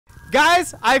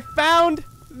Guys, I found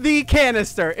the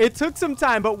canister. It took some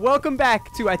time, but welcome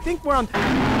back to, I think we're on...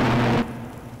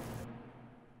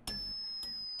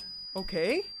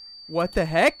 Okay. What the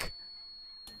heck?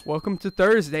 Welcome to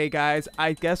Thursday, guys.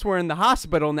 I guess we're in the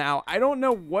hospital now. I don't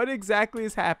know what exactly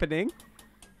is happening.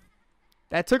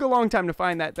 That took a long time to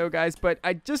find that, though, guys. But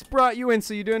I just brought you in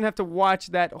so you didn't have to watch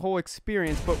that whole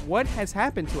experience. But what has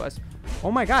happened to us?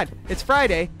 Oh, my God. It's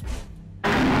Friday.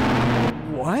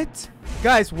 What?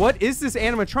 Guys, what is this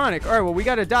animatronic? All right, well, we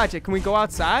got to dodge it. Can we go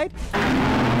outside?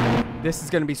 This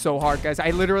is going to be so hard, guys. I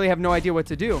literally have no idea what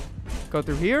to do. Go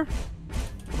through here.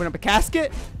 Open up a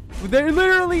casket. They're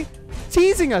literally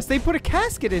teasing us. They put a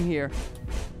casket in here.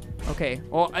 Okay,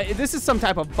 well, this is some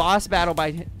type of boss battle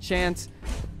by chance.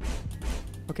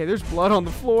 Okay, there's blood on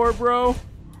the floor, bro.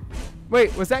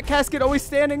 Wait, was that casket always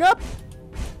standing up?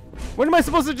 What am I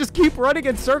supposed to just keep running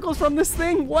in circles from this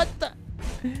thing? What the...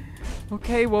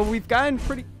 Okay, well, we've gotten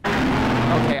pretty...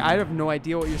 Okay, I have no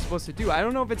idea what you're supposed to do. I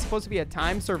don't know if it's supposed to be a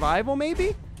time survival,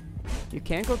 maybe? You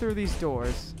can't go through these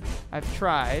doors. I've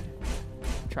tried.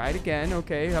 Try it again.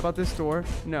 Okay, how about this door?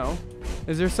 No.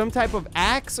 Is there some type of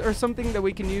axe or something that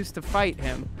we can use to fight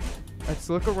him? Let's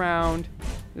look around.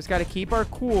 Just got to keep our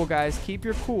cool, guys. Keep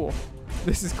your cool.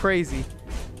 This is crazy.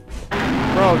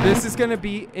 Bro, this is going to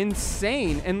be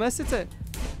insane. Unless it's a...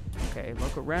 Okay,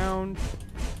 look around.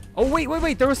 Oh,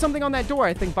 wait. There was something on that door,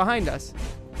 I think, behind us.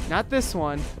 Not this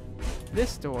one.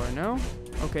 This door, no?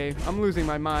 Okay, I'm losing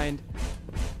my mind.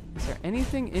 Is there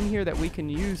anything in here that we can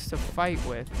use to fight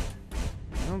with?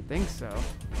 I don't think so.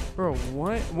 Bro,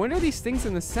 what are these things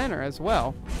in the center as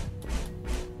well?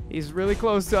 He's really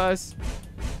close to us.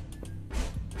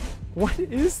 What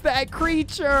is that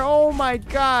creature? Oh my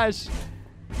gosh.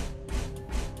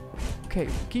 Okay,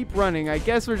 keep running. I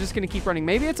guess we're just gonna keep running.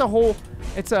 Maybe it's a whole...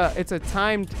 It's a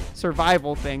timed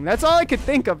survival thing. That's all I could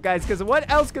think of, guys, because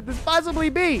what else could this possibly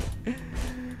be?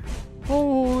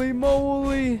 Holy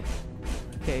moly.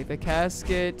 Okay, the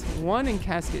casket 1 and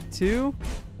casket 2.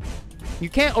 You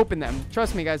can't open them.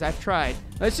 Trust me, guys. I've tried.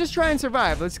 Let's just try and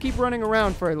survive. Let's keep running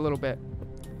around for a little bit.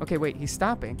 Okay, wait. He's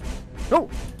stopping. Oh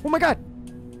my God.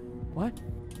 What?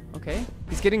 Okay.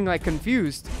 He's getting, like,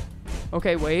 confused.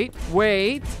 Okay,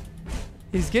 wait.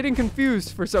 He's getting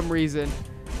confused for some reason.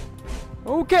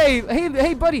 Okay.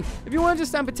 Hey, buddy. If you want to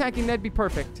just stop attacking, that'd be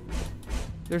perfect.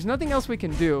 There's nothing else we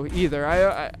can do either.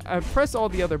 I press all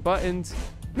the other buttons.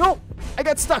 No! I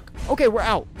got stuck. Okay, we're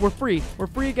out. We're free. We're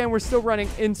free again. We're still running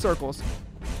in circles.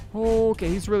 Okay,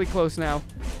 he's really close now.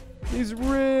 He's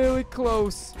really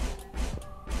close.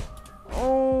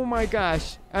 Oh my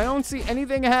gosh. I don't see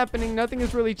anything happening. Nothing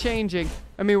is really changing.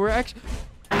 I mean, we're actually...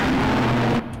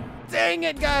 Dang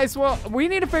it, guys. Well, we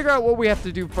need to figure out what we have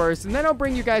to do first, and then I'll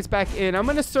bring you guys back in. I'm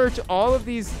going to search all of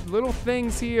these little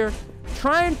things here.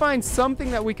 Try and find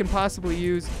something that we can possibly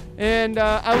use, and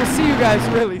I will see you guys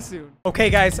really soon. Okay,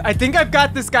 guys, I think I've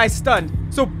got this guy stunned.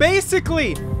 So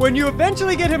basically, when you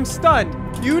eventually get him stunned,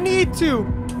 you need to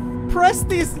press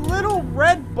these little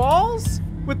red balls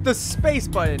with the space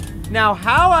button. Now,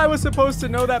 how I was supposed to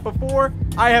know that before,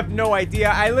 I have no idea.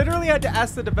 I literally had to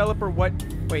ask the developer what...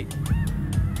 Wait.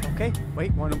 Okay,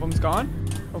 wait, one of them's gone.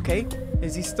 Okay,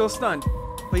 is he still stunned?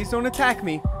 Please don't attack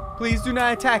me. Please do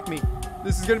not attack me.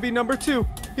 This is going to be number 2.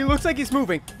 He looks like he's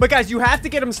moving. But guys, you have to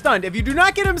get him stunned. If you do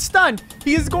not get him stunned,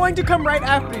 he is going to come right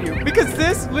after you. Because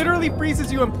this literally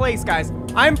freezes you in place, guys.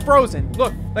 I'm frozen.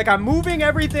 Look, like I'm moving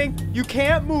everything. You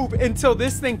can't move until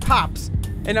this thing pops.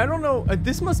 And I don't know,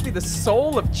 this must be the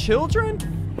soul of children?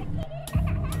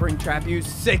 Springtrap, you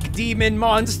sick demon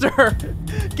monster.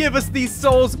 Give us these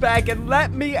souls back and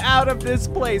let me out of this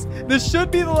place. This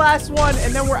should be the last one,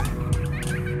 and then we're...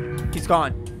 He's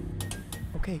gone.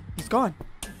 Okay, he's gone.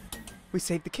 We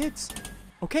saved the kids.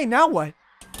 Okay, now what?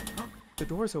 The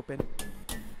door's open.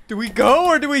 Do we go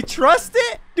or do we trust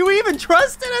it? Do we even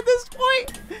trust it at this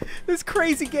point? This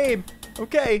crazy game.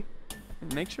 Okay.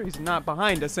 Make sure he's not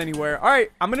behind us anywhere. All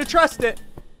right, I'm going to trust it.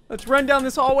 Let's run down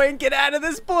this hallway and get out of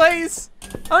this place.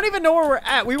 I don't even know where we're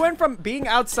at. We went from being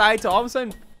outside to all of a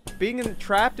sudden being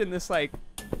trapped in this, like,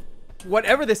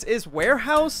 whatever this is,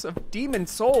 warehouse of demon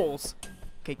souls.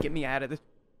 Okay, get me out of this.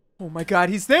 Oh my God,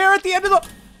 he's there at the end of the...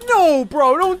 No,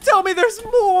 bro, don't tell me there's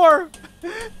more.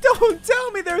 Don't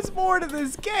tell me there's more to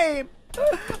this game.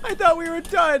 I thought we were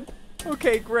done.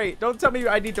 Okay, great. Don't tell me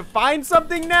I need to find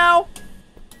something now.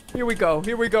 Here we go.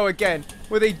 Here we go again.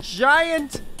 With a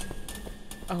giant...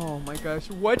 Oh my gosh.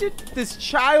 What did this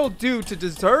child do to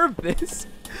deserve this?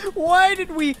 Why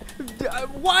did we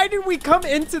come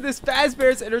into this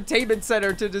Fazbear's Entertainment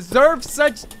Center to deserve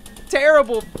such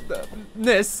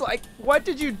terribleness? Like, what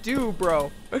did you do, bro?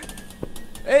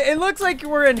 It looks like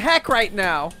we're in heck right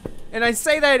now. And I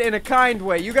say that in a kind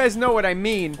way. You guys know what I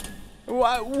mean.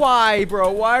 Why,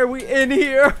 bro? Why are we in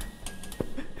here?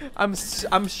 I'm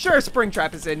sure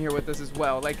Springtrap is in here with us as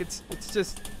well. Like, it's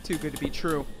just too good to be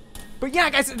true. But yeah,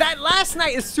 guys, that last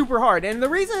night is super hard. And the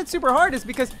reason it's super hard is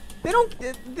because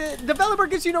the developer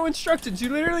gives you no instructions. You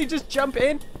literally just jump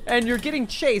in and you're getting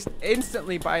chased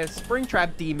instantly by a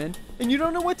Springtrap demon and you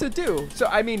don't know what to do. So,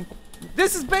 I mean,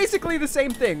 this is basically the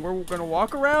same thing. We're gonna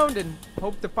walk around and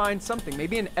hope to find something.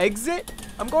 Maybe an exit?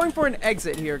 I'm going for an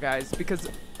exit here, guys, because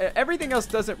everything else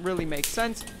doesn't really make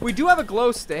sense. We do have a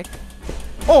glow stick.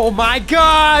 Oh my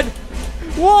god!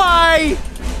 Why?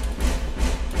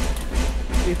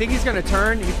 Do you think he's gonna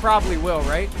turn? He probably will,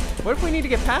 right? What if we need to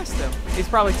get past him? He's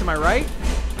probably to my right?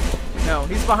 No,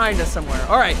 he's behind us somewhere.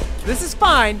 All right, this is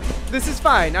fine. This is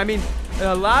fine. I mean,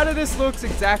 a lot of this looks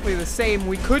exactly the same.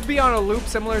 We could be on a loop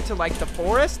similar to like the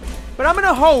forest, but I'm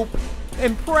gonna hope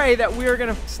and pray that we are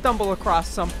gonna stumble across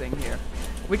something here.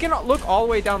 We can look all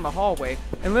the way down the hallway,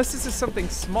 unless this is something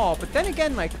small. But then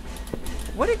again, like,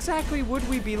 what exactly would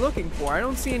we be looking for? I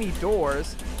don't see any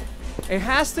doors. It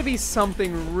has to be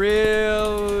something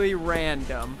really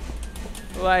random.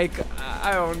 Like,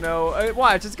 I don't know.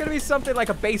 Watch, it's gonna be something like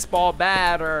a baseball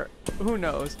bat or who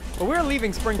knows. But we're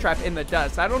leaving Springtrap in the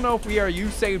dust. I don't know if we are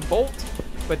Usain Bolt,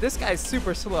 but this guy's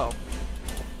super slow.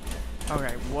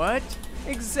 Alright, what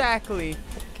exactly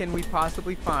can we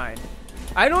possibly find?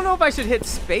 I don't know if I should hit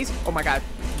space. Oh my god.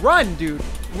 Run, dude.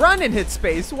 Run and hit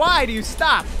space. Why do you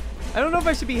stop? I don't know if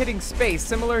I should be hitting space,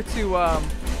 similar to,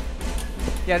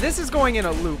 yeah, this is going in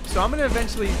a loop, so I'm gonna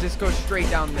eventually just go straight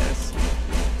down this.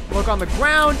 Look on the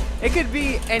ground. It could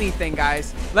be anything,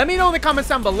 guys. Let me know in the comments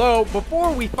down below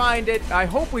before we find it. I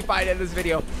hope we find it in this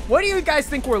video. What do you guys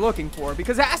think we're looking for?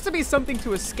 Because it has to be something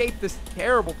to escape this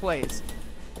terrible place.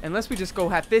 Unless we just go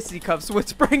have fisticuffs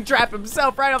with Springtrap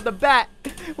himself right off the bat,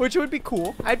 which would be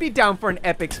cool. I'd be down for an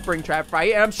epic Springtrap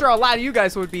fight, and I'm sure a lot of you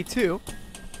guys would be too.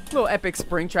 A little epic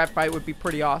Springtrap fight would be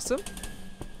pretty awesome.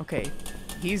 Okay,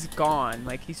 he's gone.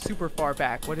 Like, he's super far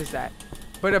back. What is that?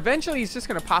 But eventually he's just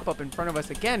gonna pop up in front of us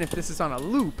again if this is on a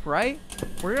loop, right?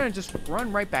 We're gonna just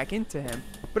run right back into him.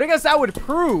 But I guess that would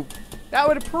prove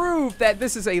that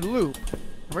this is a loop.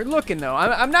 We're looking though.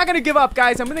 I'm not gonna give up,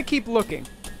 guys. I'm gonna keep looking.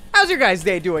 How's your guys'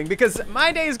 day doing? Because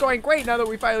my day is going great now that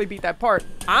we finally beat that part.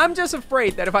 I'm just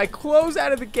afraid that if I close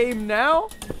out of the game now...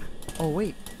 Oh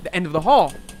wait, the end of the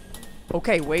hall.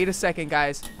 Okay, wait a second,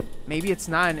 guys. Maybe it's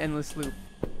not an endless loop.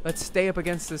 Let's stay up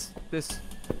against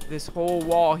this whole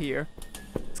wall here.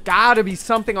 It's gotta be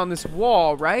something on this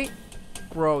wall, right?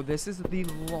 Bro, this is the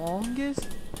longest.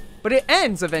 But it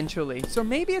ends eventually. So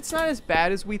maybe it's not as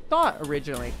bad as we thought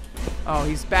originally. Oh,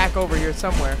 he's back over here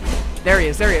somewhere. There he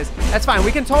is, there he is. That's fine,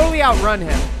 we can totally outrun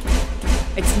him.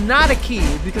 It's not a key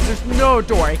because there's no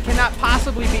door. It cannot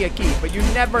possibly be a key, but you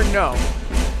never know.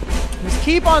 Just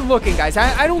keep on looking, guys.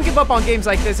 I don't give up on games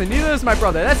like this, and neither does my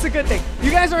brother. That's the good thing.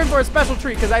 You guys are in for a special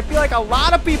treat because I feel like a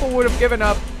lot of people would have given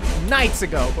up nights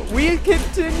ago, but we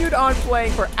continued on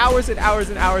playing for hours and hours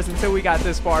and hours until we got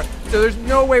this far. So there's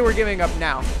no way we're giving up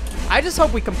now. I just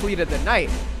hope we completed the night.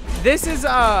 This is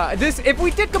if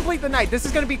we did complete the night, this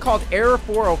is going to be called Error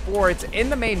 404. It's in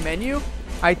the main menu.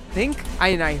 I think,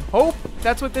 and I hope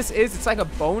that's what this is. It's like a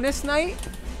bonus night,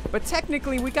 but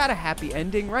technically we got a happy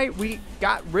ending, right? We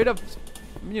got rid of,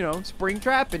 you know,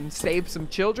 Springtrap and saved some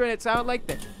children. It sounded like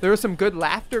that. There was some good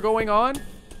laughter going on.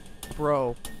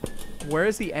 Bro,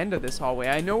 where's the end of this hallway?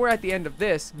 I know we're at the end of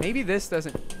this. Maybe this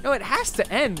doesn't. No, it has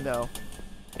to end though.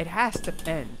 It has to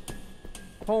end.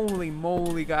 Holy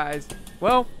moly, guys.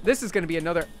 Well, this is going to be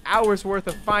another hour's worth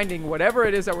of finding whatever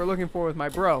it is that we're looking for with my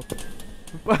bro.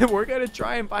 But we're going to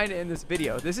try and find it in this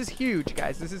video. This is huge,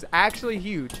 guys. This is actually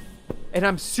huge. And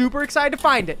I'm super excited to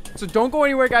find it. So don't go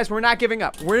anywhere, guys. We're not giving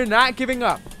up. We're not giving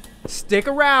up. Stick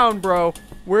around, bro.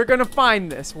 We're going to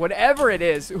find this. Whatever it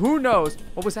is. Who knows?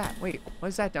 What was that? Wait, what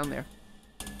is that down there?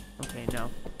 Okay, no.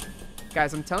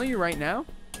 Guys, I'm telling you right now,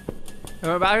 I'm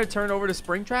about to turn over to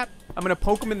Springtrap. I'm going to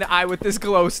poke him in the eye with this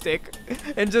glow stick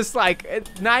and just like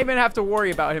not even have to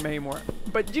worry about him anymore.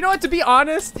 But you know what? To be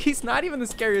honest, he's not even the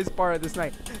scariest part of this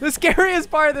night. The scariest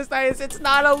part of this night is it's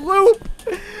not a loop.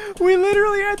 We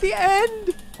literally are at the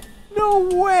end. No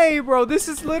way, bro. This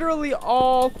is literally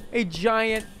all a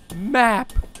giant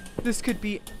map. This could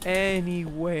be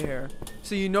anywhere.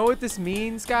 So you know what this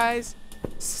means, guys?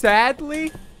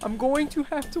 Sadly, I'm going to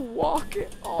have to walk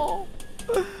it all.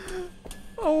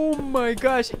 Oh my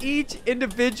gosh, each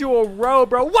individual row,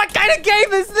 bro. What kind of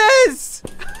game is this?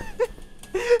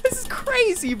 This is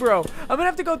crazy, bro. I'm gonna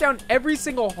have to go down every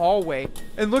single hallway.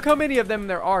 And look how many of them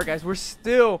there are, guys. We're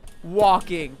still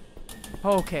walking.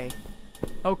 Okay.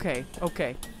 Okay,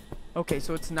 okay. Okay,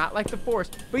 so it's not like the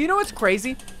forest. But you know what's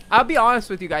crazy? I'll be honest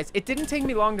with you guys. It didn't take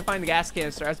me long to find the gas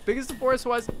canister. As big as the forest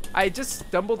was, I just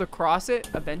stumbled across it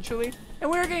eventually. And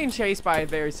we were getting chased by a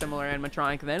very similar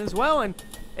animatronic then as well.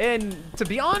 And to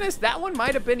be honest, that one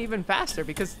might have been even faster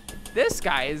because this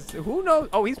guy is, who knows?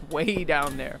 Oh, he's way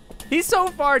down there. He's so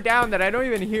far down that I don't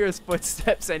even hear his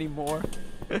footsteps anymore.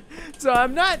 So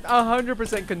I'm not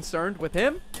 100% concerned with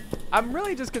him. I'm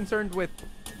really just concerned with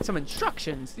some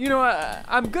instructions. You know,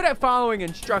 I'm good at following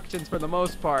instructions for the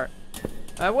most part.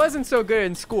 I wasn't so good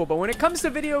in school, but when it comes to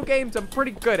video games, I'm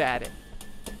pretty good at it.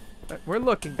 We're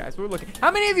looking, guys. We're looking.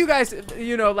 How many of you guys,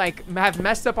 you know, like, have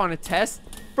messed up on a test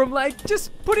from, like,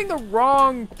 just putting the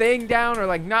wrong thing down or,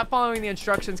 like, not following the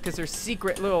instructions because they're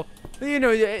secret little, you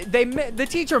know, the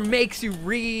teacher makes you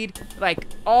read, like,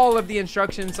 all of the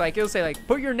instructions. Like, it'll say, like,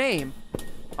 put your name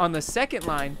on the second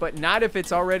line, but not if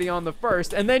it's already on the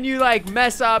first. And then you, like,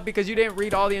 mess up because you didn't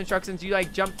read all the instructions. You,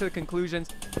 like, jump to the conclusions.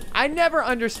 I never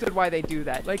understood why they do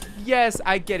that. Like, yes,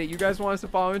 I get it. You guys want us to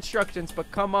follow instructions,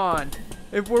 but come on.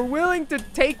 If we're willing to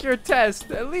take your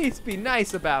test, at least be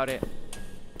nice about it.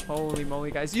 Holy moly,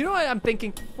 guys. You know what I'm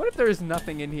thinking? What if there's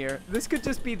nothing in here? This could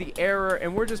just be the error,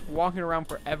 and we're just walking around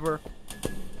forever.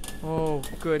 Oh,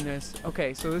 goodness.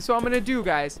 Okay, so this is what I'm going to do,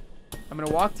 guys. I'm going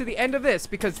to walk to the end of this,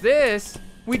 because this,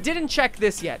 we didn't check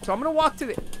this yet. So I'm going to walk to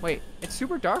the... Wait, it's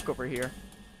super dark over here.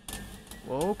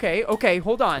 Okay, okay,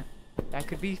 hold on. That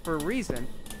could be for a reason.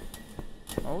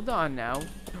 Hold on now.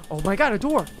 Oh my god, a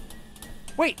door.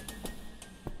 Wait.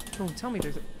 Don't tell me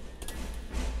there's a...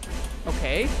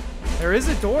 Okay. There is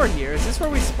a door here. Is this where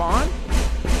we spawn?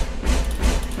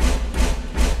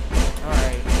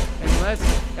 Alright. Unless...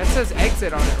 That says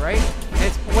exit on it, right? And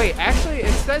it's... Wait, actually,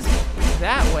 it says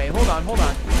that way. Hold on, hold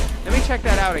on. Let me check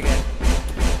that out again.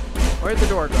 Where'd the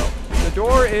door go? The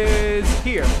door is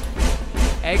here.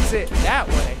 Exit that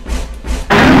way.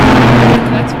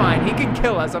 That's fine. He can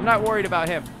kill us. I'm not worried about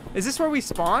him. Is this where we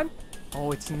spawn?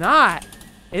 Oh, it's not.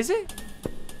 Is it?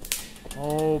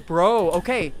 Oh, bro.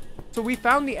 Okay. So we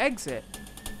found the exit.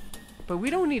 But we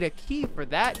don't need a key for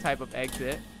that type of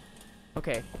exit.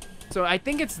 Okay. So I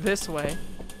think it's this way.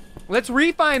 Let's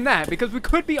refine that because we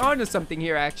could be onto something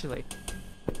here, actually.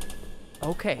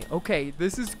 Okay. Okay.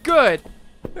 This is good.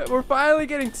 We're finally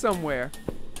getting somewhere.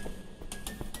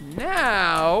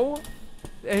 Now...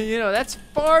 you know, that's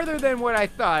farther than what I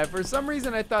thought. For some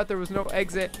reason, I thought there was no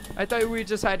exit. I thought we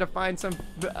just had to find some,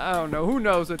 I don't know, who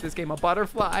knows with this game, a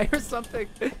butterfly or something,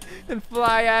 and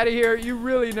fly out of here. You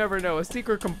really never know. A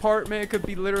secret compartment, it could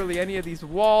be literally any of these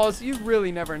walls. You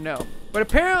really never know. But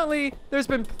apparently, there's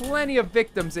been plenty of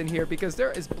victims in here because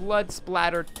there is blood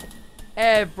splattered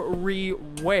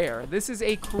everywhere. This is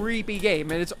a creepy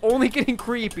game, and it's only getting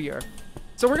creepier.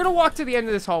 So we're going to walk to the end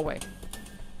of this hallway.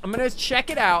 I'm going to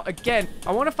check it out. Again,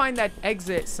 I want to find that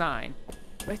exit sign.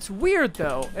 It's weird,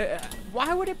 though.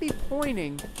 Why would it be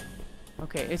pointing?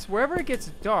 Okay, it's wherever it gets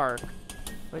dark.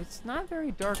 But it's not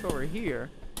very dark over here.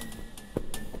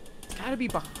 It's got to be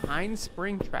behind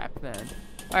Springtrap, then.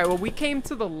 All right, well, we came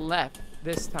to the left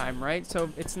this time, right?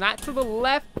 So it's not to the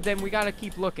left, then we got to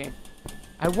keep looking.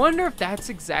 I wonder if that's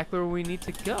exactly where we need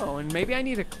to go. And maybe I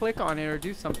need to click on it or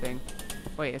do something.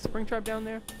 Wait, is Springtrap down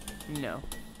there? No.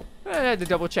 I had to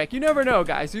double check. You never know,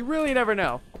 guys. You really never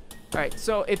know. All right,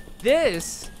 so if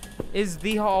this is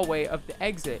the hallway of the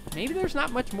exit, maybe there's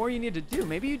not much more you need to do.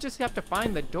 Maybe you just have to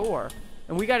find the door,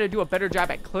 and we got to do a better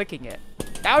job at clicking it.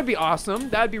 That would be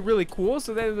awesome. That would be really cool,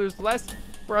 so then there's less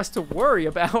for us to worry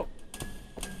about.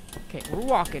 Okay, we're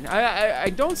walking.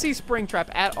 I don't see Springtrap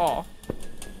at all.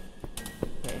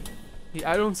 Okay,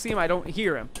 I don't see him. I don't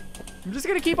hear him. I'm just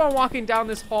going to keep on walking down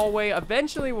this hallway.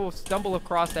 Eventually, we'll stumble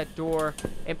across that door.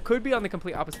 It could be on the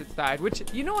complete opposite side, which,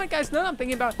 you know what, guys? Now that I'm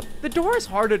thinking about it, the door is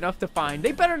hard enough to find.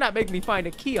 They better not make me find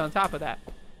a key on top of that.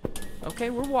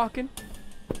 Okay, we're walking.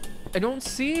 I don't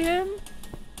see him.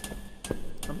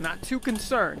 I'm not too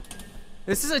concerned.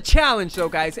 This is a challenge, though,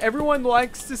 guys. Everyone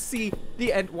likes to see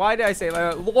the end. Why did I say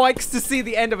likes to see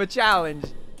the end of a challenge?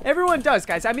 Everyone does,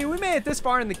 guys. I mean, we made it this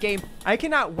far in the game. I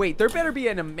cannot wait. There better be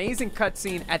an amazing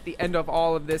cutscene at the end of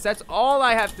all of this. That's all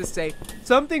I have to say.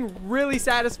 Something really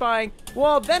satisfying.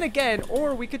 Well, then again,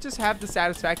 or we could just have the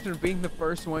satisfaction of being the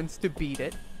first ones to beat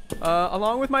it.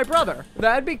 Along with my brother.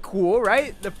 That'd be cool,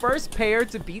 right? The first pair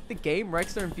to beat the game,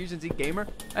 Rexter and Fusion Z Gamer.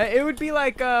 It would be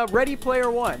like Ready Player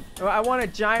One. I want a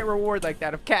giant reward like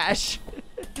that of cash.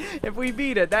 If we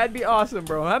beat it, that'd be awesome,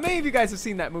 bro. How many of you guys have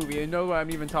seen that movie and know what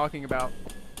I'm even talking about?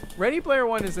 Ready Player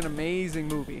One is an amazing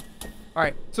movie. All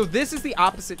right, so this is the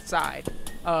opposite side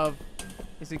of...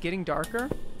 Is it getting darker?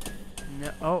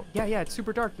 No. Oh, yeah, it's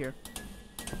super dark here.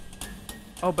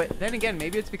 Oh, but then again,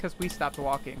 maybe it's because we stopped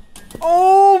walking.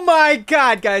 Oh my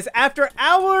god, guys. After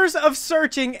hours of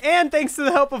searching and thanks to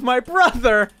the help of my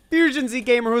brother, Fusion Z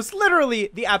Gamer, who's literally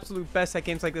the absolute best at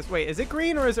games like this. Wait, is it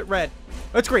green or is it red?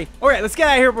 Oh, it's green. All right, let's get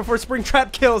out of here before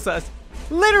Springtrap kills us.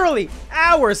 Literally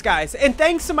hours, guys. And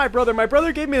thanks to my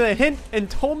brother gave me the hint and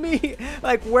told me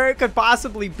like where it could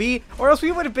possibly be, or else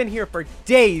we would have been here for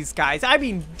days, guys. I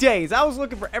mean days. I was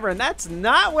looking forever, and that's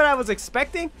not what I was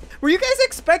expecting. Were you guys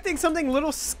expecting something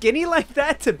little skinny like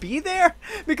that to be there?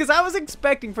 Because I was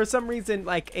expecting for some reason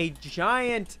like a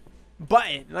giant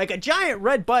button, like a giant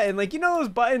red button, like, you know those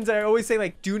buttons that I always say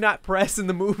like do not press in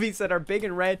the movies that are big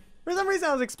and red? For some reason,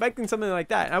 I was expecting something like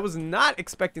that. I was not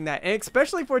expecting that. And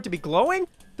especially for it to be glowing.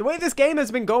 The way this game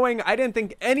has been going, I didn't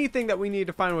think anything that we needed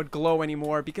to find would glow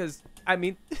anymore. Because, I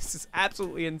mean, this is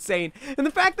absolutely insane. And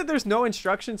the fact that there's no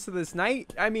instructions to this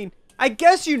night, I mean, I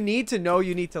guess you need to know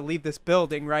you need to leave this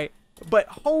building, right? But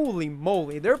holy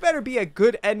moly, there better be a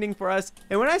good ending for us.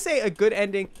 And when I say a good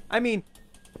ending, I mean,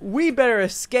 we better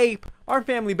escape. Our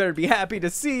family better be happy to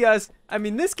see us. I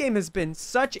mean, this game has been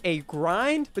such a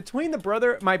grind between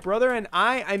my brother and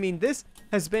I mean, this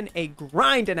has been a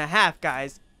grind and a half,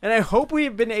 guys. And I hope we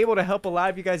have been able to help a lot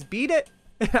of you guys beat it.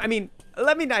 I mean,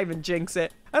 let me not even jinx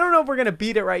it. I don't know if we're going to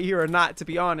beat it right here or not, to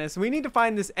be honest. We need to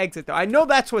find this exit, though. I know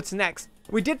that's what's next.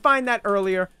 We did find that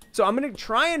earlier. So I'm going to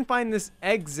try and find this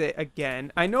exit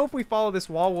again. I know if we follow this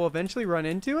wall, we'll eventually run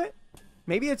into it.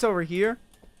 Maybe it's over here.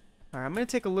 All right, I'm going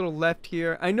to take a little left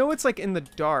here. I know it's like in the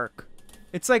dark.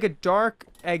 It's like a dark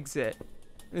exit.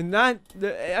 And not,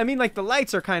 I mean, like the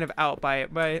lights are kind of out by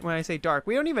it, when I say dark.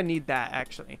 We don't even need that,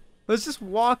 actually. Let's just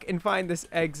walk and find this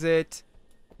exit.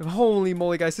 Holy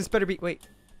moly, guys. This better be, wait.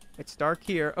 It's dark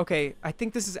here. Okay, I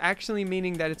think this is actually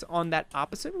meaning that it's on that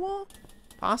opposite wall?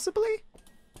 Possibly?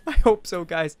 I hope so,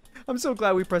 guys. I'm so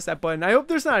glad we pressed that button. I hope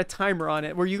there's not a timer on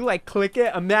it where you like click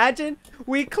it. Imagine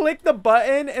we click the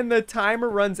button and the timer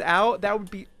runs out. That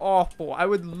would be awful. I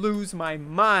would lose my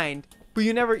mind. But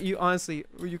you honestly,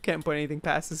 you can't put anything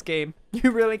past this game.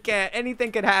 You really can't.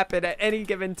 Anything could happen at any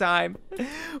given time.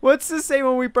 What's to say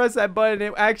when we press that button,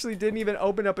 it actually didn't even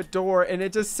open up a door and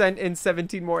it just sent in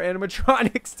 17 more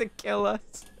animatronics to kill us.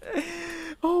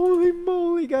 Holy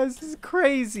moly, guys, this is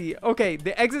crazy. Okay,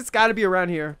 the exit's got to be around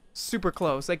here. Super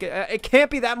close. Like, it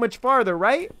can't be that much farther,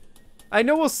 right? I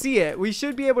know we'll see it. We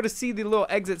should be able to see the little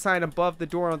exit sign above the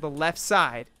door on the left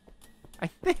side. I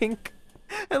think.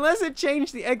 Unless it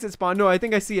changed the exit spawn. No, I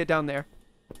think I see it down there.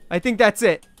 I think that's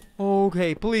it.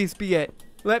 Okay, please be it.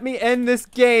 Let me end this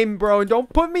game, bro. And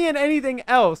don't put me in anything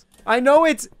else. I know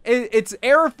it's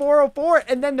error 404,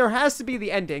 and then there has to be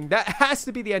the ending. That has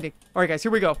to be the ending. All right, guys,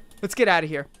 here we go. Let's get out of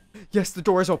here. Yes, the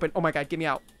door is open. Oh my god, get me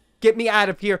out. Get me out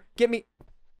of here. Get me.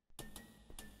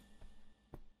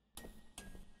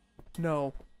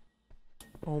 No.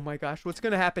 Oh my gosh, what's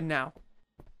gonna happen now?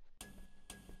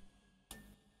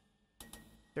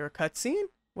 Is there a cutscene?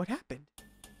 What happened?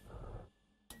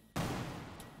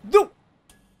 No!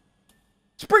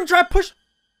 Springtrap push!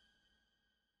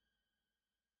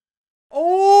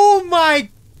 Oh my!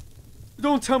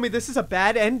 Don't tell me this is a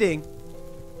bad ending.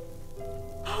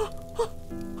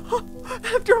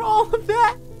 After all of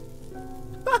that!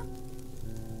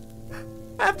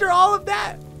 After all of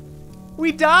that!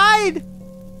 We died!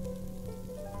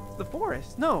 It's the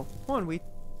forest. No, come on,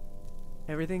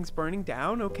 everything's burning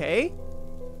down, okay.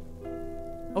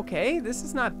 Okay, this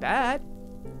is not bad.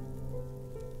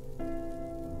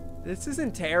 This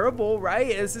isn't terrible, right?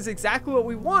 This is exactly what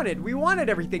we wanted. We wanted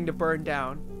everything to burn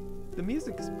down. The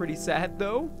music is pretty sad,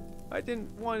 though. I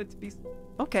didn't want it to be...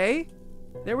 Okay.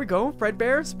 There we go.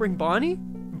 Fredbear, Spring Bonnie.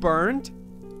 Burned.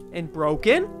 And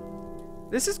broken.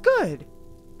 This is good.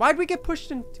 Why'd we get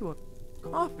pushed into a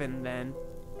coffin, then?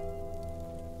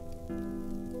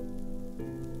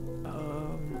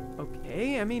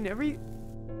 Okay. I mean,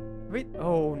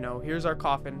 oh, no. Here's our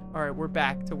coffin. All right, we're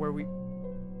back to where we...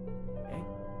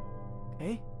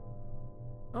 Okay.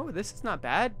 Oh, this is not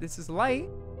bad. This is light.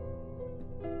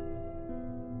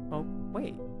 Oh,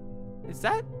 wait. Is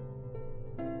that...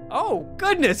 Oh,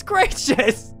 goodness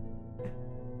gracious!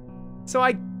 So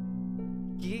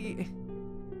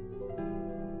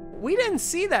we didn't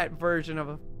see that version of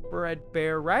a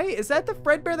Fredbear, right? Is that the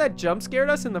Fredbear that jump scared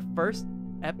us in the first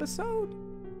episode?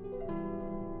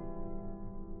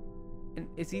 And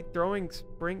is he throwing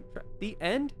spring... The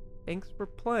end? Thanks for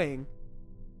playing.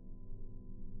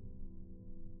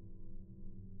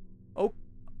 Oh,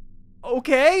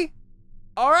 okay.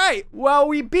 All right. Well,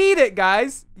 we beat it,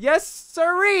 guys. Yes,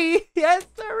 sirree. Yes,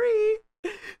 sirree.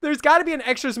 There's got to be an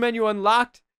extras menu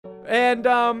unlocked. And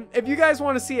if you guys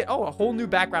want to see it, oh, a whole new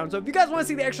background. So if you guys want to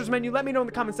see the extras menu, let me know in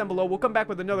the comments down below. We'll come back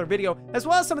with another video, as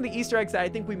well as some of the Easter eggs that I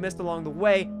think we missed along the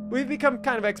way. We've become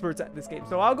kind of experts at this game.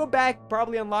 So I'll go back,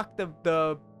 probably unlock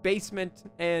the basement,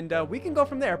 and we can go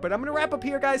from there. But I'm going to wrap up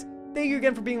here, guys. Thank you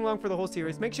again for being along for the whole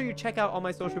series. Make sure you check out all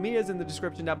my social medias in the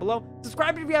description down below.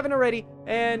 Subscribe if you haven't already.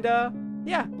 And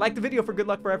yeah, like the video for good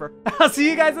luck forever. I'll see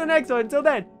you guys in the next one. Until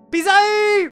then, peace out!